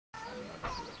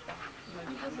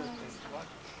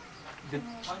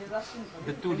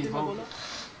The two devotees,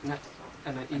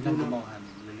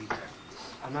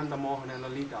 Ananda Mohan and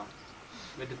Lalita,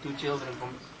 with the two children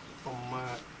from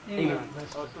England.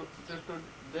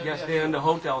 Yes, they're in the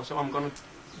hotel, so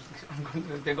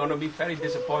they're gonna be very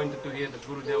disappointed to hear that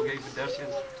Gurudev gave a darshan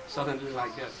suddenly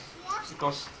like that,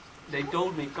 because they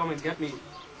told me come and get me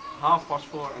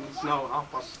 4:30, and it's now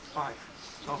 5:30.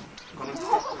 So I'm gonna.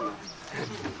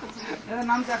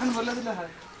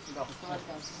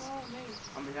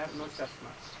 We have no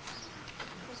chashma.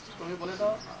 তুমি বলে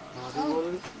দাও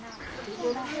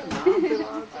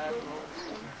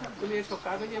তুমি একটু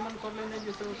কাগজ এমন করলে না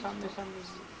যে তোর সামনে সামনে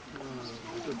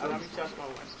আর আমি চশমা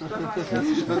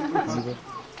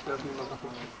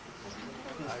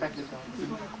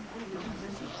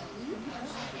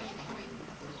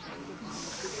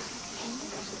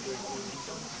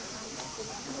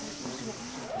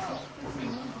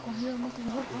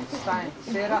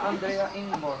Sarah Andrea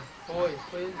Ingeborg. Oi,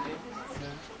 is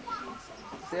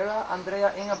Sarah Andrea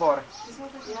Ingeborg.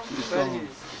 Where he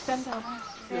is? Stand up.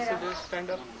 Stand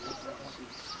up.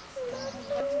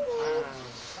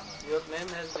 Your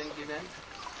name has been given.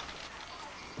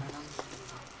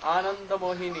 Ananda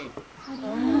Mohini.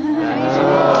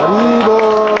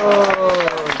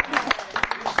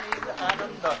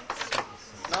 Ananda.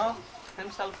 Now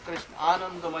himself Krishna.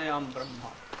 Anandamayam Brahma.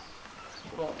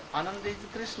 So Ananda is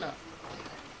Krishna.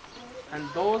 And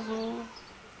those who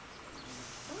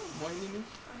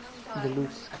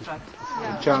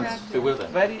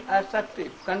very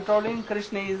attractive. Controlling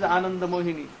Krishna is Ananda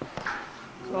Mohini.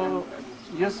 So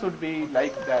you should be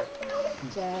like that.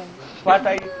 What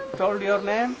I told your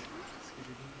name?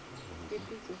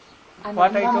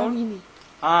 What I told?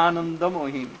 Ananda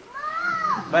Mohini.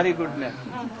 Very good name.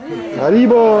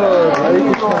 Haribo, Hare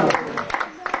Krishna.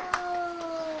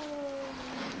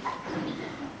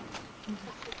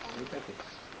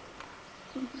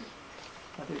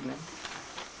 What is name?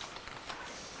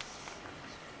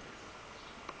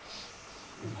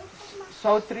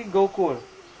 Savitri Gokul.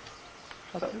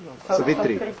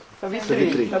 Savitri.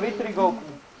 Savitri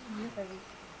Gokul.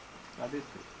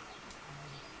 Savitri.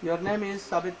 Your name is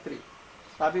Savitri.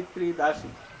 Savitri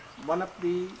Dashi. One of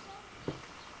the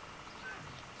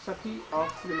Sakhi of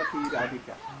Srimati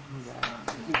Radhika.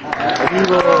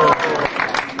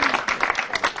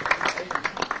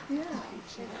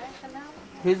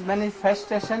 His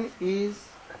manifestation is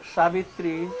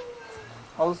Savitri,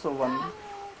 also one,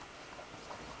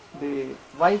 the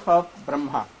wife of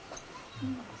Brahma,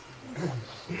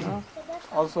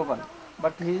 also one.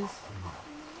 But he is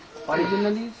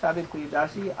originally Savitri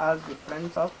Dashi as the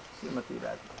friends of Srimati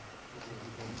Radhika.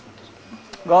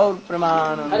 Gaur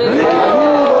Pramananda.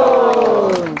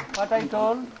 What I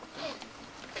told?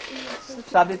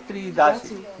 Savitri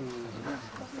Dashi.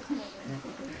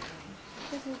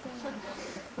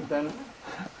 Then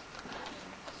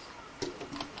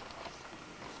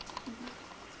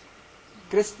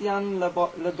Christian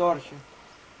Ledorse.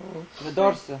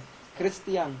 Ledorse.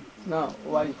 Christian. No,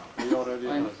 why? He already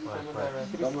has.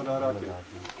 Damodarati.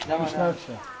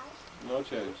 No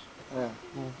change.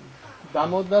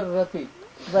 Damodar Rati.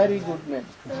 Very good name.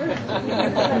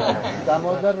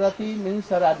 Damodar Rati means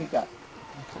Radhika.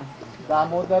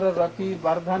 Damodar Rati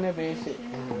Vardhane Veshe.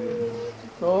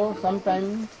 So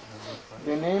sometimes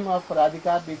the name of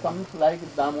Radhika becomes like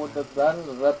Damodar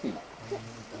Rati.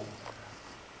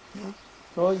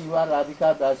 So you are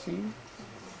Radhika Dashi.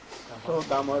 So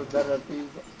Damodar Rati is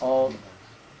all.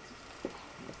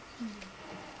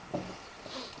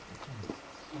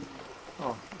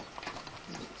 Oh.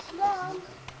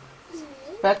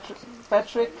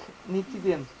 Patrick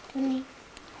Nitidin.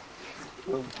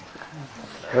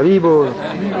 Haribo.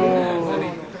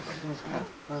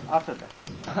 After that.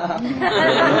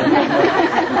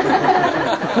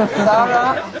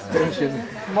 Sarah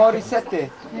Morissette.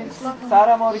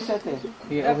 Sarah Morissette.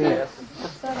 Yes.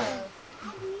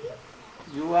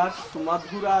 You are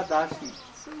Sumadhura Dashi.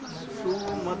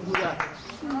 Sumadhura.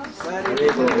 Very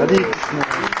good. Hare Krishna.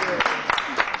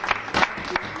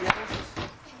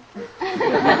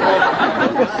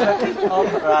 Of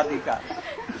Radhika.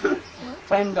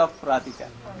 Friend of Radhika.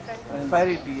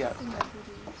 Very dear.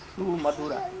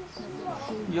 Sumadhura.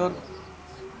 Your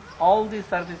all the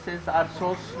services are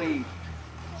so sweet.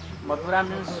 Madhura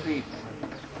means sweet.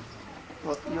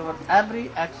 So your every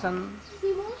action,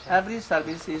 every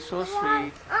service is so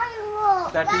sweet.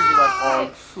 That is what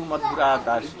called Sumadhura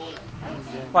Dashi.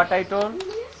 What I told?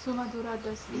 Sumadhura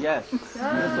Dashi. Yes.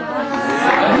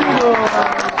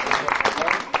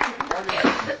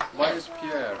 What is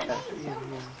Pierre?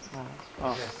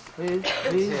 Oh.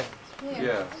 He's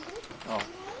Pierre. oh.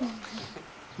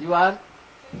 You are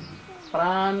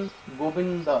Pran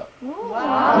Govinda.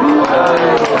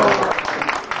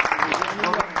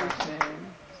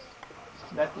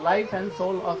 That life and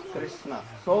soul of Krishna,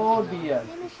 so dear.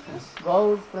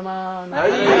 Gaur Praman.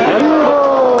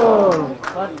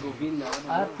 What?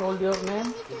 I have told your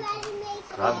name?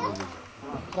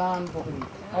 Pran Govinda.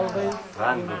 Always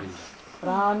Pran Govinda.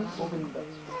 Pran Govinda.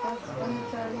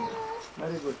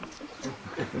 Very good.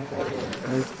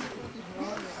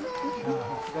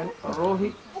 Then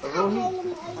Rohit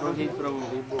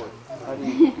Prabhu.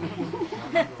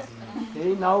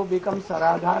 He now becomes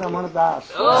Radha Raman Das.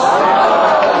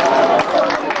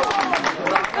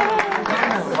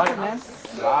 What name?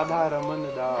 Radha Raman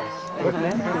Das. What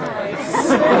name?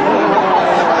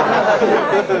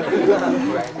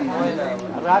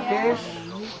 Rakesh.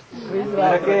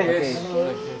 Rakesh.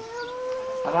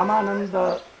 Ramananda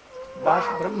Das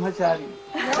Brahmachari.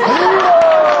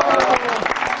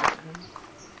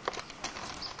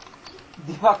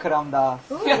 Divakram Das.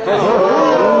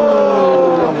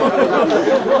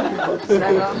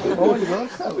 Oh,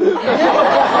 yourself.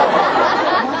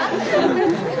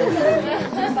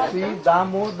 Sri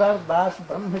Damodar Das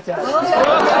Brahmachari.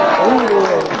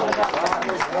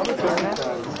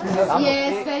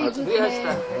 Yes, very good name.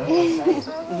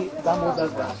 Damodar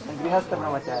Das. Grihastha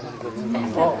Brahmachari.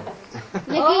 Oh.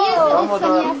 लेकिन ये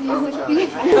सन्यासी हो सकती है।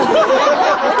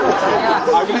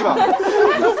 अगली बार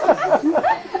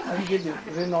I'll give you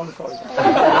renowned salt.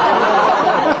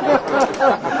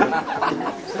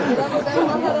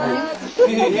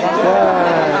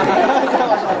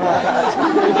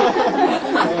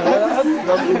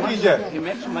 He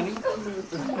makes money.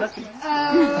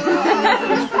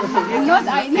 Not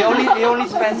I know. He only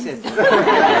spends it.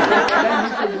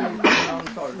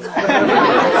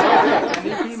 And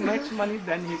if he makes money,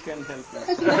 then he can help you.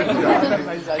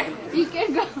 Otherwise, I will He can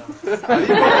go.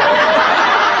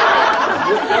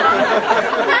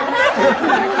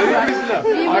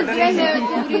 He will get to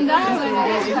Vrindavan.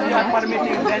 If you are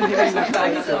permitting, then he will not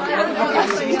like so. If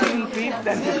he is in peace,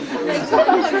 then he will.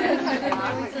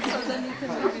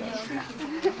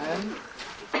 And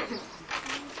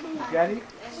Gary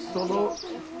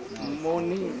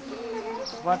Solomoni.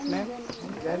 What name?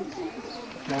 Gary?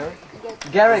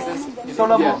 Garrick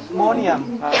Solomonium.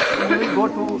 You will go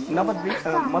to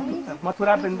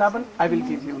Mathura Vrindavan, I will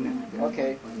give you name.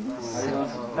 Okay.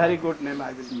 Very good name I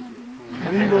will give you.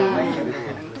 And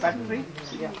Patrick,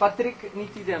 Patrick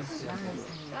Nitidem.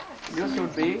 you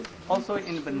should be also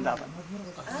in Vrindavan.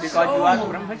 Because you are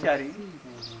Brahmachari,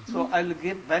 so I will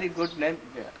give very good name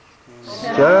there.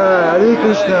 Jai Hare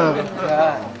Krishna.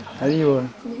 Hari Bol.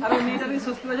 আর ওই মেয়েটারই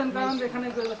ষষ্ঠী বাজন করান এখানে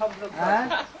সব লোক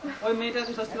ওই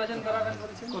মেয়েটারই ষষ্ঠী বাজন করাবেন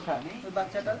বলেছে কোথায়? ওই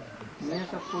বাচ্চাটা মেয়ে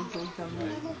সব ফুল চলছে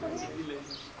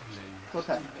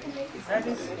কোথায়?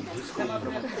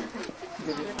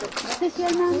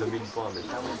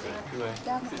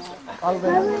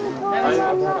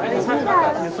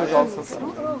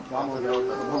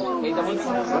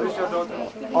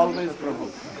 Always Prabhu,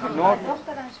 not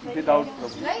without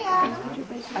Prabhu.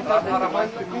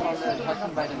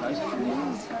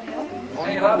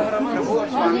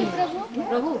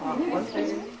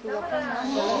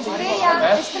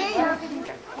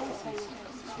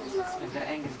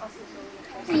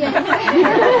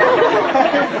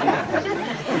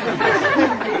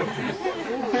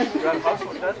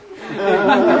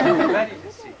 Very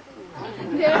easy.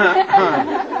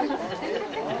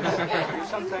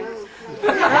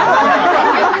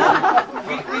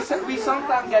 We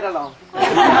sometimes get along.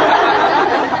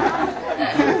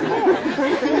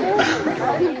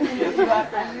 If you are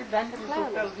angry, then you should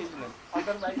tell his name.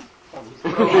 Otherwise,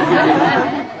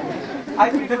 I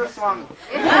prefer Swami.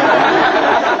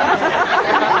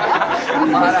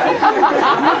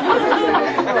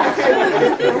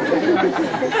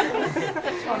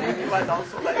 Swami was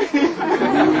also like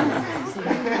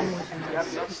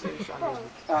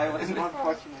I was not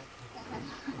fortunate.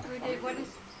 What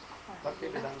is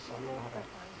Bhaktivedanta Swami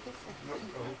Maharaja. Not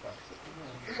Prabhupada.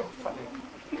 So funny.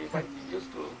 But he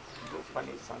used to do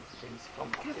funny some things from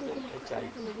Bhaktivedanta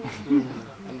child.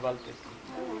 Involved with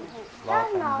law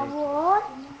and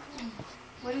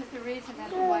what is the reason that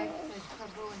the wife says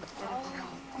Prabhu instead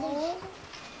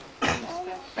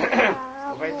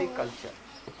of Vedic culture.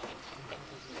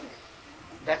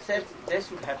 That said, they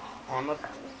should have honored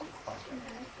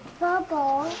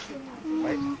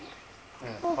right?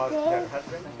 For their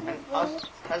husband, and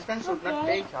husband should not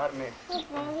take her maid.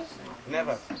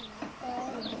 Never.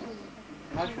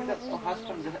 How should a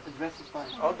husband dress his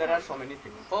wife? Oh, there are so many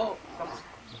things. Oh, come on.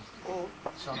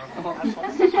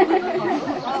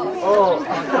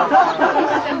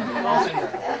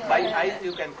 By eyes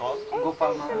you can call.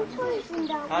 Gopal.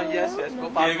 Yes,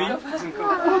 Gopal.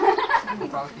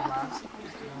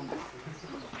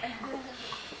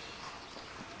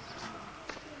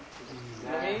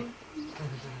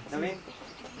 Naveen?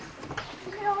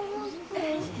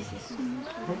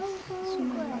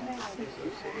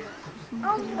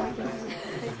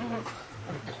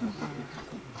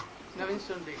 Naveen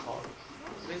should be called.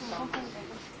 With some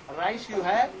rice you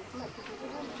have?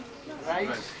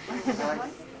 Rice,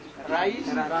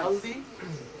 haldi,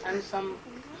 and some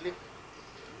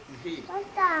ghee or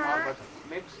butter.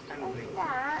 Mix and bring.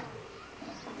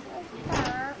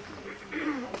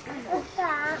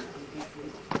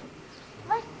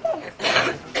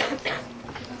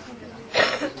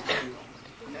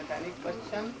 Any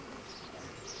question?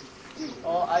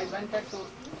 Oh, I wanted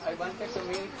to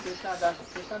meet Krishna Das.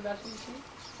 Krishna Das is he?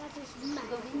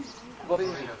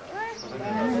 Govindi.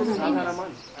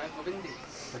 Radharaman. And Govindi.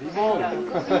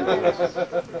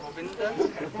 Govinda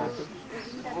Das.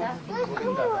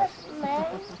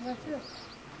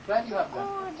 Where you have done?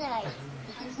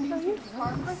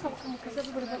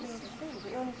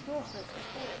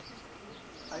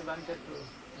 I wanted to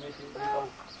meet him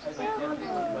because I was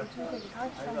everyone, but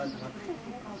I was not meeting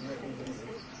him.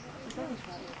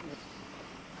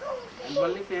 I'm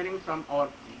only hearing from our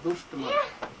Dusht man.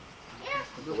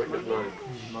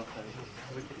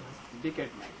 Wicked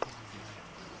man.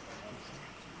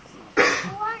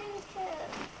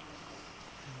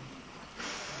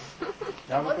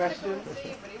 You have a question?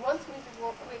 But he wants me to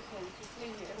walk with him to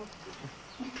see him.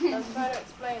 I'm trying to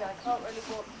explain, I can't really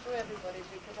walk through everybody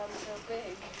because I'm so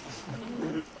big.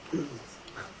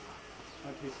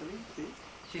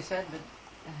 She said that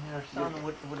her son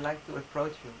would like to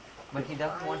approach you, but he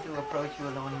doesn't want to approach you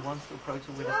alone, he wants to approach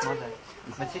you with his mother.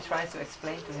 But she tries to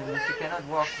explain to him that she cannot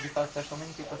walk because there are so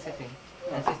many people sitting,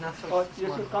 and she's not so Oh, you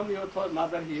small. should come your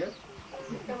mother here.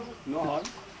 No harm.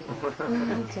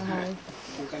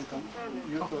 You can come.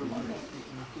 Your mother.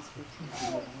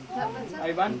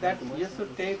 I want that you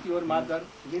should take your mother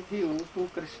with you to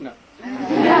Krishna.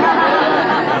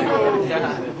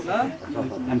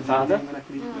 And father?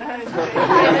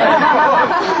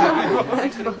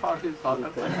 Actually, for his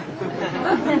father.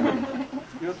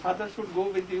 Your father should go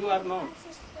with you or not?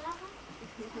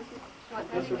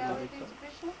 What, does he go with you to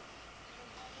Krishna?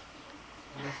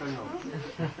 Yes or no?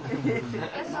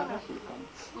 Yes or no?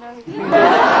 No, he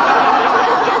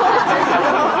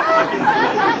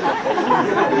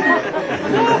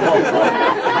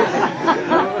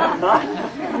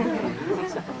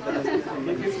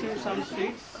He gives you some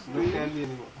sweets. No candy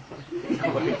anymore.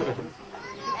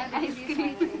 And ice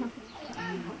cream.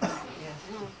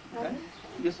 Okay?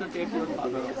 You should take your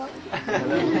father also.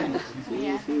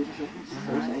 Yeah.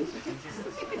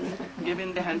 Give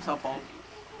in the hands of all.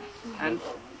 And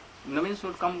Naveen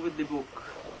should come with the book.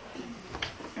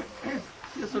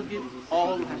 You should give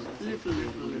all little.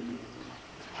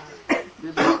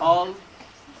 This is all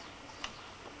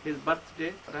his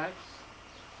birthday, perhaps.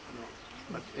 No.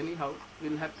 But anyhow,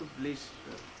 we'll have to bless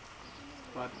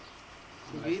for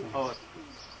give our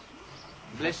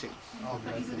blessings.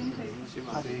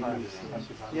 Srimad.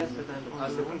 Yes, but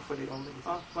I'm looking for it.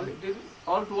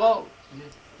 All to all.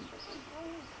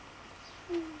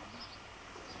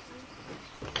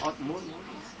 Or more.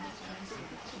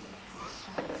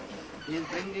 He is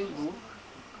bringing book.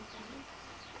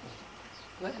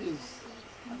 Where is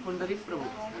Pundarik Prabhu?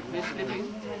 He is sleeping.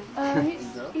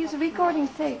 he's recording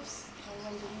tapes.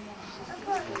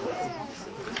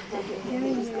 He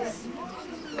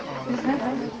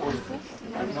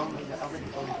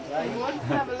wants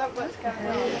to have a look what's going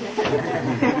on.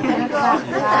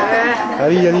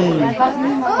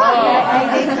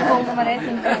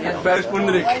 Where is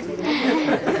Pundarik?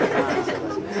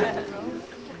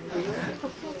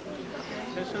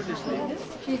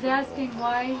 She's asking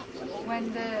why,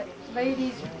 when the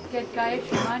ladies get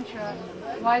Gayatri Mantra,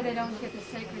 why they don't get the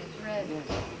sacred thread.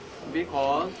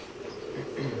 Because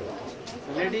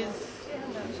ladies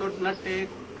should not take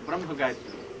Brahma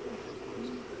Gayatri.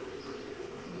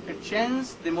 It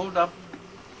changes the mood of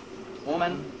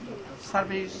woman,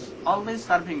 service, always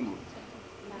serving mood.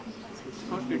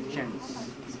 So it changes.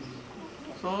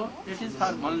 So it is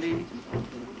for only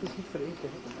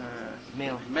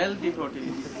male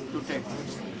devotees to take.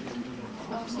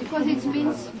 Because it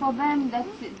means for them that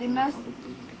they must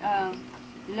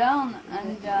learn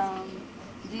and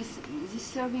this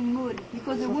serving mood,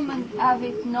 because the women have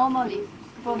it normally.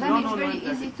 For them it's very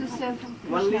easy to serve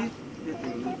Only Krishna. the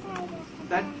thing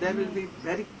that they will be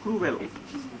very cruel,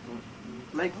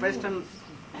 like Western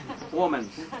women,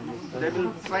 they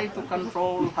will try to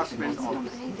control husband also.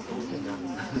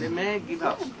 They may give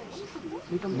up.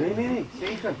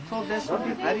 So there should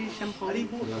be very simple,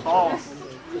 soft,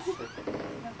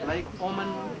 like woman,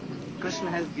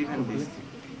 Krishna has given this.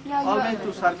 Yeah, Always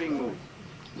to serving mood.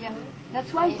 yeah.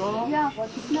 That's why, yeah,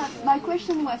 it's not, my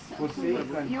question was,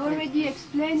 you already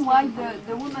explained why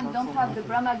the women don't have the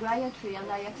Brahma Gayatri,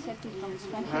 and I accept it from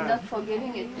Spanish, and not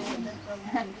forgetting it.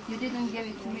 You didn't give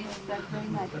it to me, that's very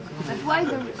nice. But why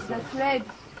the thread,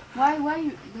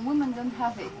 why the women don't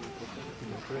have it?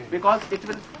 Because it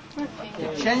will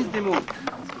change the mood.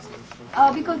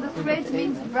 Oh, because the thread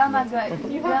means Brahma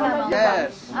Gayatri.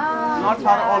 Yes, not for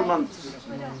all months.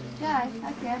 Yeah,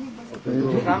 okay.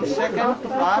 From second to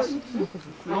last,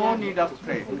 no need of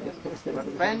thread. But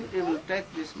when you will take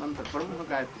this mantra, Brahma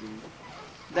Gayatri,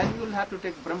 then you will have to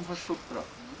take Brahma Sutra.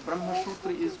 Brahma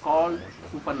Sutra is called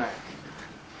Upanaya,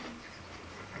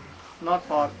 not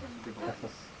for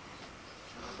devotees.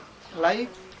 Like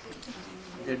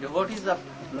the devotees of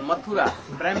Mathura,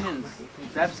 Brahmins,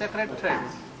 they have sacred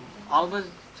threads, always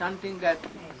chanting Gayatri,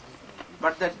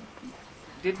 but that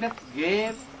did not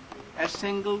give a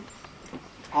single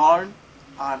corn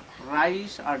or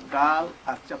rice or dal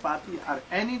or chapati or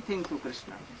anything to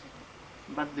Krishna.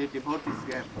 But the devotees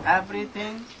gave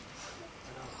everything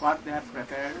what they have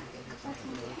prepared.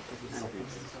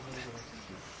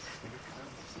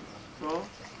 So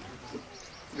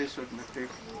we should not take,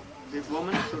 the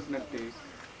woman should not take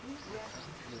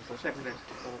sacred,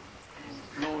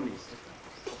 no need.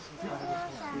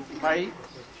 By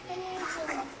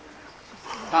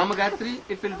Kama Gayatri,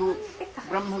 it will do,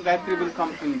 Brahma Gayatri will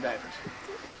come in that.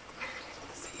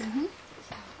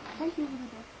 Thank you.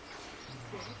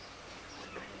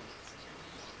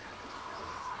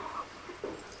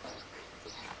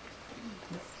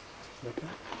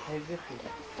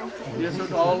 You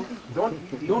should all don't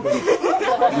you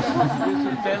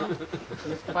should tell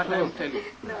what I am telling.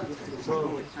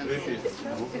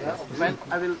 When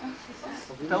I will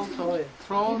tell to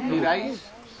throw the rice,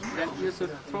 then you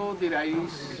should throw the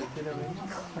rice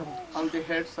on the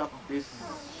heads of this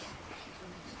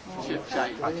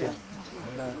child. And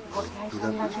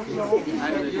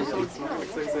you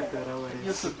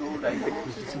should do like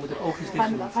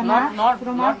not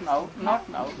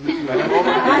now.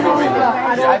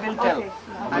 I will tell.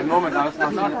 At the moment, I was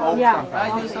not over.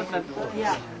 You should not do.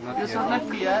 You should not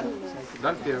fear.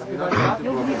 Don't fear. You don't have to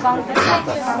go.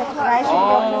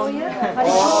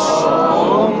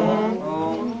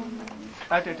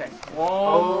 At a time.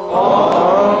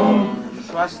 Om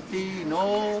Swasti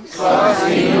no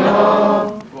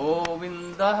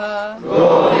Govinda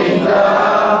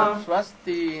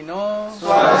Swasti no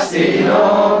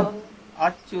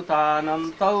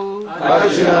Achyutanantau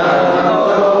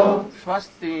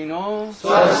Swasti no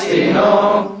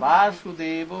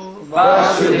Vasudevo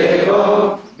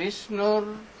Vishnur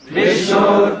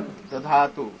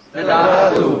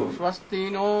Dadhatu Swasti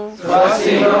no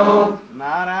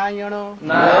Narayano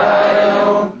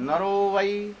Naro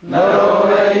vai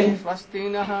Swasti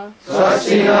naha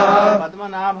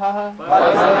Padmanabha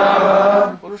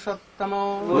Purushottamo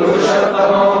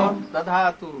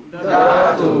Dadhatu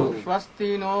Swasti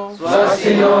no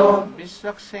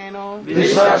Vishwaksheno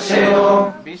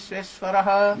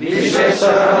Vishweshwaraha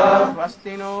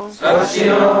Swasti no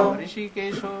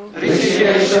Rishikesho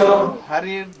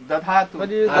Harir Dadhatu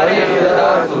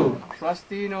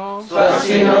Swasti no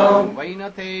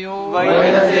Vainateyo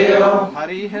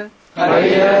Harih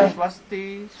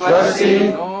Swasti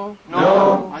no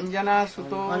Anjana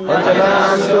Suto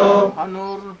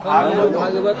Hanur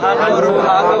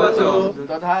Bhagavato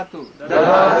Dadhatu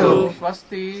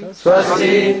Swasti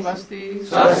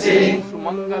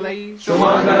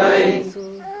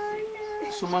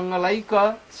Sumangalaika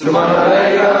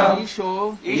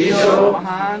Isho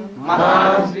Mahan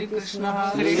Sri Krishna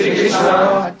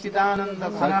Acchidananda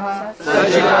Ghanaha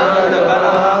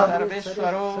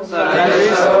Sarveshwaro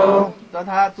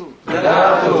Dadhatu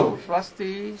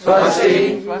Swasti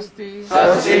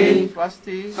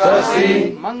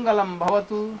Mangalam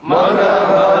Bhavatu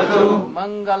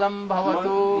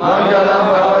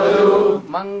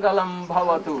Mangalam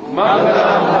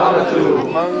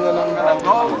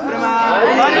Bhavatu.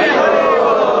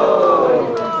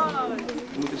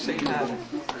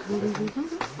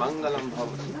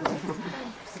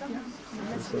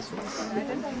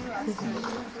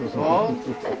 So,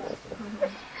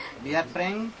 we are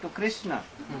praying to Krishna,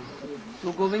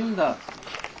 to Govinda,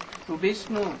 to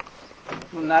Vishnu,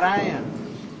 to Narayan,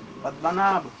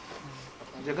 Padmanabh,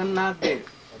 Jagannath Dev,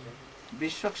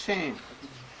 Vishwakshen,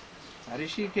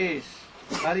 Rishikesh,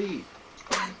 Hari,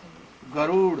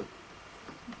 Garud,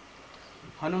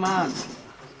 Hanuman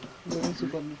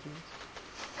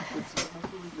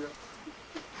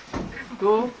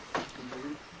to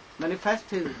manifest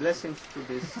his blessings to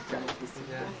this child.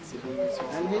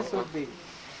 And he should be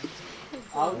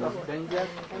out of danger,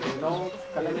 no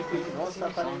calamity, no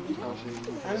suffering,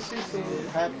 and she should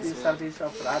have the service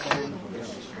of Radha and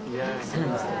yes.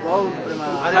 Gaur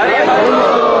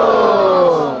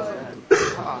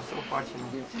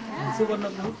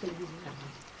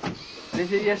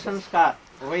This is a sanskar,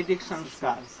 Vedic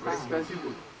sanskar.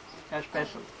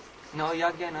 Special. No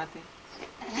yagya, nothing.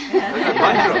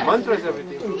 Mantra is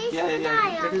everything. Yeah.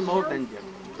 That is more danger.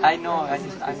 I know, I'm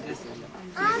just...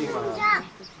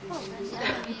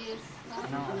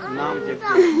 Naam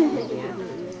Jagya.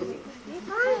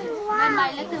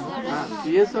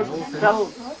 You should tell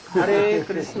Hare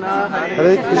Krishna,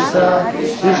 Krishna,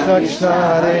 Krishna,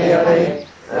 Hare Hare,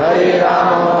 Hare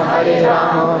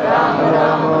Rama, Rama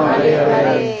Rama, Hare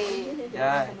Hare.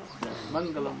 Yeah.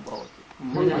 Mangalam Bhavati.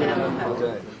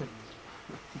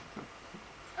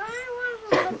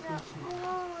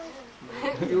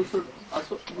 You should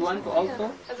also, you want to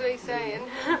also? That's what he's saying.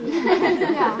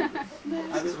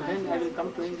 When I will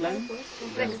come to England,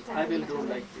 I will do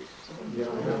like this.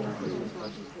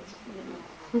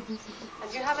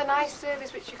 And you have a nice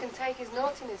service which you can take his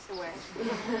naughtiness away.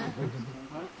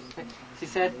 She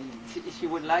said she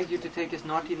would like you to take his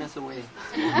naughtiness away.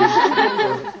 I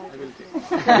will take.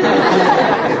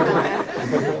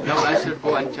 Now I should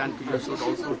go and chant. You should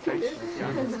also try.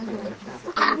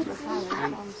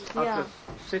 And after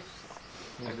 6,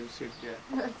 I will sit there.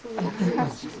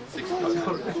 6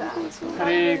 o'clock.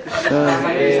 Hare Krishna,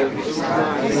 Hare Krishna,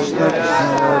 Krishna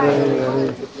Hare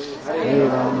Hare, Hare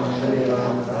Rama, Hare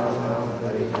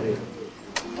Hare.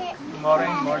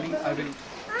 Morning, I will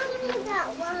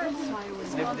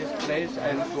leave this place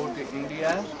and go to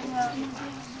India.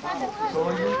 So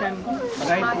you can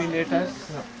write me letters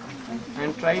and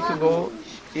try to go,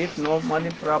 if no money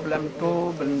problem,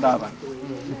 to Vrindavan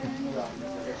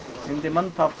in the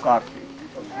month of Kartik.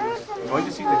 Going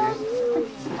to see the guest.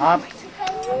 आप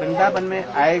वृंदावन में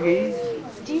आएगी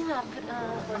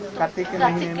कार्तिक के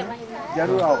महीने में,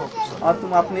 जरूर आओ और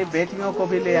तुम अपनी बेटियों को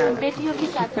भी ले आना। बेटियों के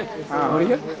साथ हाँ,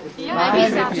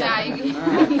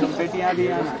 बेटियां भी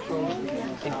आना।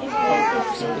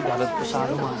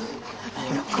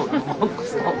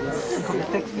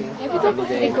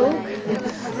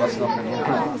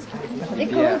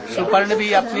 सुपर्ण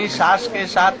भी अपनी सास के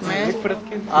साथ में,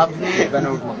 अपनी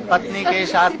पत्नी के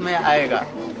साथ में आएगा।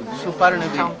 सुपर्ण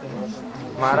भी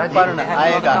सुपर्ण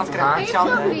आएगा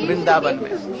वृंदावन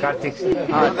में।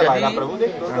 हाँ,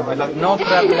 no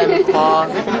problem for.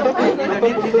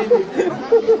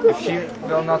 If she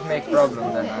will not make problem,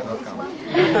 then I will come.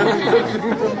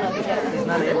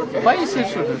 Why she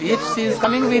should? If she is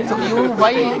coming with you,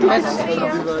 why must?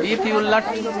 If you will not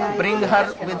bring her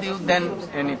with you, then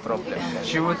any problem.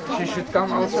 She should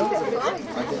come also.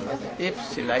 If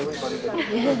she likes.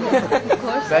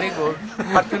 Very good.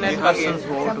 Fortunate persons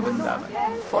go to Vrindavan.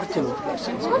 Fortunate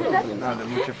persons. Nou, dan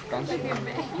moet je vakantie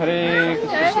nemen. Hare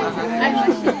Krishna.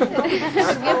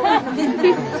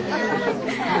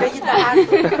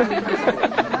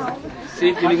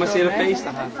 Zie jullie masseren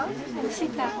feesten gaan?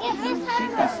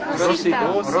 Rosita.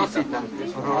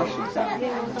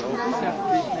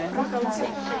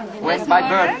 When by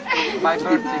birth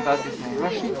she got this name.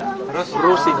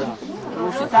 Rosita.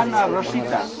 Rosita na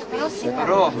Rosita.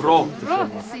 Ro.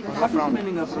 What is the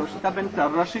meaning of Rosita? When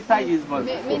Rosita is what?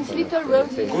 Means little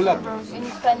roses in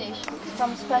Spanish,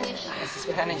 from Spanish.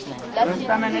 Spanish name.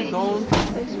 Rosita means those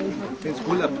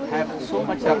who have so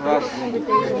much of rose,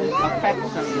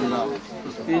 affection and love. To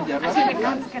speak the rose.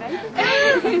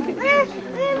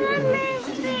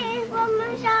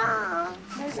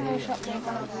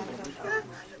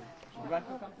 You want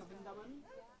to come to Vrindavan?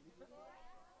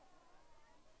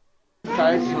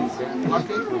 Child in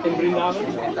Vrindavan,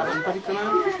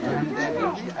 Parikrama, and then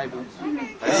I will.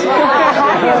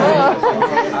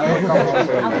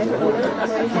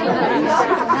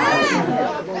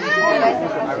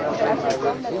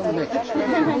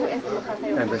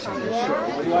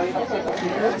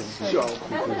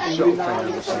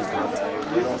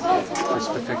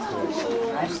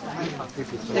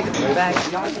 Take it back.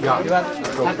 You are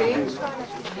happy?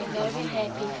 Very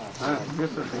happy.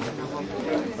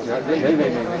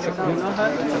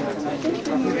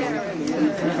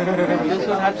 You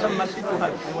should have some mercy to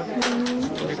her.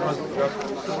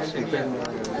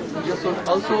 You should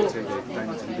also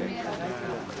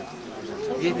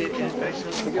give the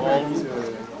impression of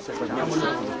And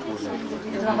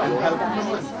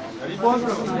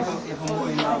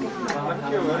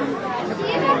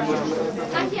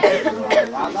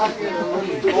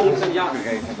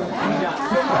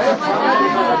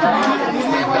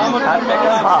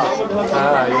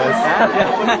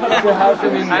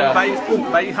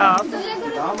by half,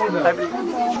 I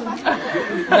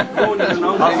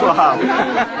will also half.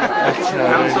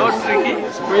 I'm so tricky.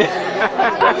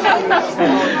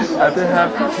 I will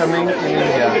have coming in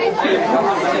India.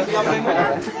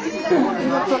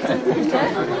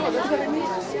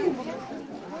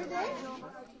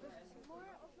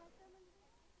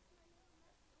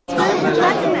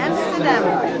 In Amsterdam.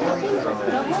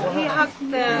 He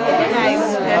hugged the knife.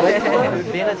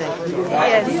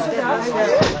 Yes.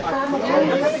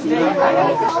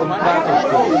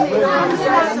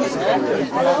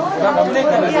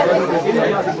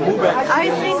 I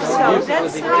think so.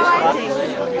 That's how I think.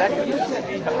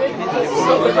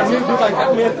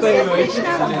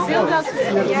 Krishna wil dat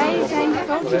jij zijn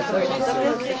foto doet. Dat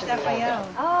wil Krishna van jou.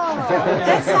 Oh,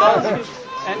 that's all.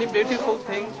 Any beautiful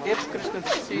thing, if Krishna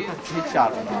sees, he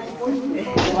charms.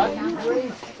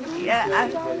 Yeah,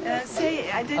 say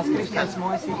I didn't. Als Krishna is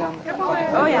mooi ziet dan.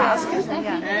 Oh yeah, as Krishna,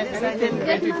 yeah. Anything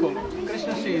beautiful,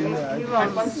 Krishna sees,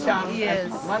 one charm,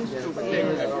 Yes. wants to take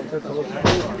it.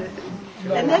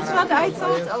 And that's what I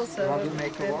thought also. Want to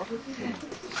make a walk?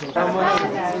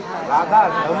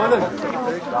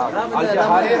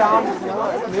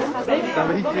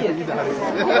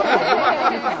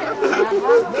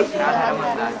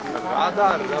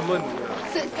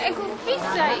 Kijk hoe vies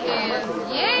zij is.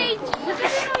 Jeetje,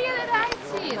 hoe je eruit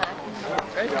ziet.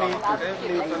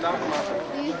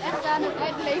 Die is echt aan het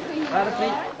uitleven hier. Waar is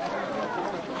die?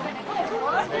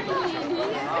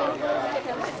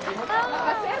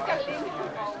 Ah, cerca, lindo.